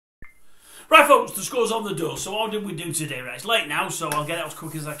Right, folks, the score's on the door. So how did we do today? Right, it's late now, so I'll get it as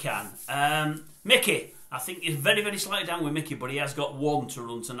quick as I can. Mickey, I think he's very, very slightly down with Mickey, but he has got one to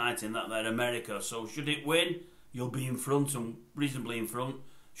run tonight in that there America. So should it win, you'll be in front and reasonably in front.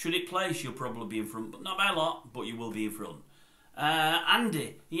 Should it place, you'll probably be in front, but not by a lot, but you will be in front.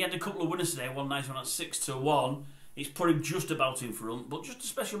 Andy, he had a couple of winners today. One nice one at 6-1. It's put him just about in front, but just a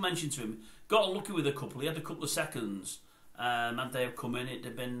special mention to him. Got unlucky with a couple. He had a couple of seconds. And they have come in. It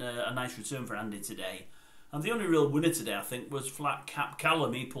had been a nice return for Andy today. And the only real winner today, I think, was Flat Cap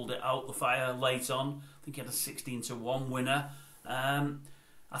Callum. He pulled it out the fire late on. I think he had a 16-1 winner. I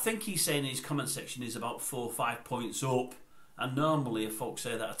think he's saying in his comment section he's about 4 or 5 points up. And normally, if folks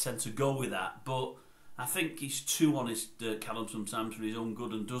say that, I tend to go with that. But I think he's too honest, Callum, sometimes for his own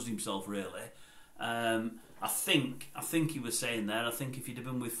good and does himself, really. I think he was saying there, I think if he'd have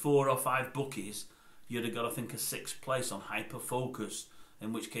been with 4 or 5 bookies, you'd have got, I think, a 6th place on Hyper Focus,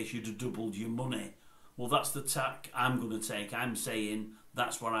 in which case you'd have doubled your money. Well, that's the tack I'm going to take. I'm saying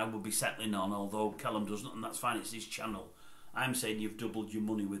that's what I will be settling on, although Callum doesn't, and that's fine, it's his channel. I'm saying you've doubled your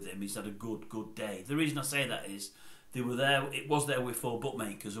money with him. He's had a good day. The reason I say that is, they were there. It was there with 4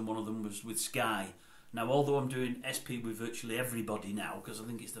 bookmakers, and one of them was with Sky. Now, although I'm doing SP with virtually everybody now, because I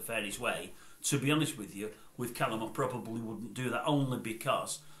think it's the fairest way, to be honest with you, with Callum I probably wouldn't do that, only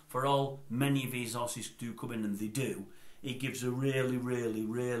because for all many of his horses do come in, and they do, he gives a really, really,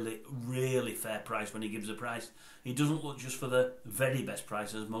 really, really fair price when he gives a price. He doesn't look just for the very best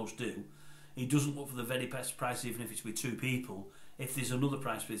price, as most do. He doesn't look for the very best price, even if it's with 2 people. If there's another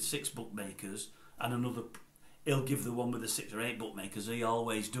price with 6 bookmakers, and another, he'll give the one with the 6 or 8 bookmakers. He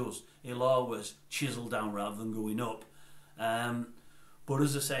always does. He'll always chisel down rather than going up. But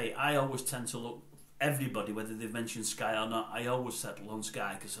as I say, I always tend to look, everybody, whether they've mentioned Sky or not, I always settle on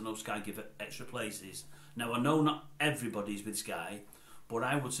Sky because I know Sky give it extra places. Now, I know not everybody's with Sky, but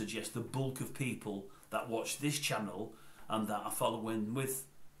I would suggest the bulk of people that watch this channel and that are following with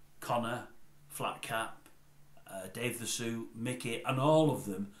Connor, Flat Cap, Dave the Sue, Mickey, and all of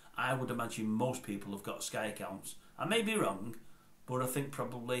them, I would imagine most people have got Sky accounts. I may be wrong, but I think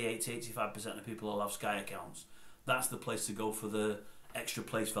probably 80-85% of people will have Sky accounts. That's the place to go for the extra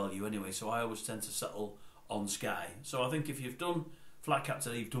place value anyway, so I always tend to settle on Sky. So I think if you've done Flat Cap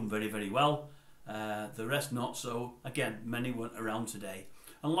today, you've done very, very well. The rest not so. Again, many weren't around today.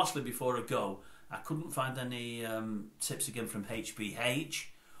 And lastly, before I go, I couldn't find any tips again from HBH,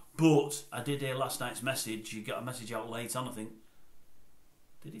 but I did hear last night's message. You got a message out late on, I think.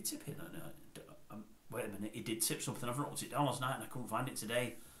 Did he tip it? No, wait a minute, he did tip something. I've wrote it down last night and I couldn't find it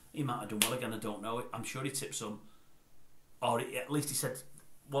today. He might have done well again, I don't know. I'm sure he tipped some. Or at least he said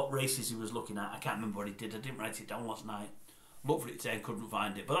what races he was looking at. I can't remember what he did. I didn't write it down last night. Looked for it today and couldn't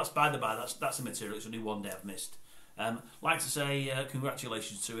find it. But that's by the by. That's the material. It's only one day I've missed. Like to say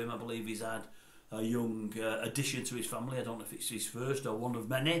congratulations to him. I believe he's had a young addition to his family. I don't know if it's his first or one of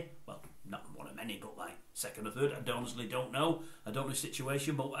many. Well, not one of many, but like 2nd or 3rd. I honestly don't know. I don't know his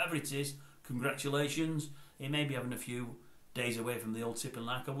situation, but whatever it is, congratulations. He may be having a few days away from the old tipping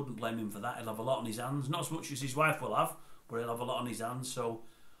like. I wouldn't blame him for that. He'll have a lot on his hands. Not as much as his wife will have, but he'll have a lot on his hands. So,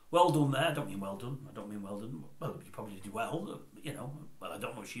 well done there. I don't mean well done. Well, you probably did well, you know. Well, I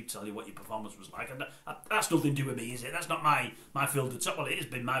don't know if she'd tell you what your performance was like. That's nothing to do with me, is it? That's not my field at all. Well, it has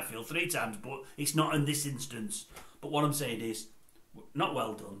been my field 3 times, but it's not in this instance. But what I'm saying is, not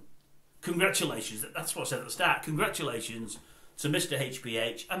well done. Congratulations. That's what I said at the start. Congratulations to Mr.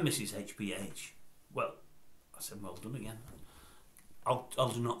 HBH and Mrs. HBH. Well, I said well done again.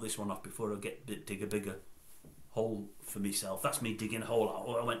 I'll knock this one off before I dig a bigger hole for myself. That's me digging a hole out.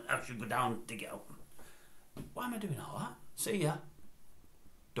 Oh, I should go down and dig it out. Why am I doing all that? See ya.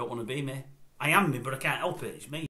 Don't want to be me. I am me, but I can't help it. It's me.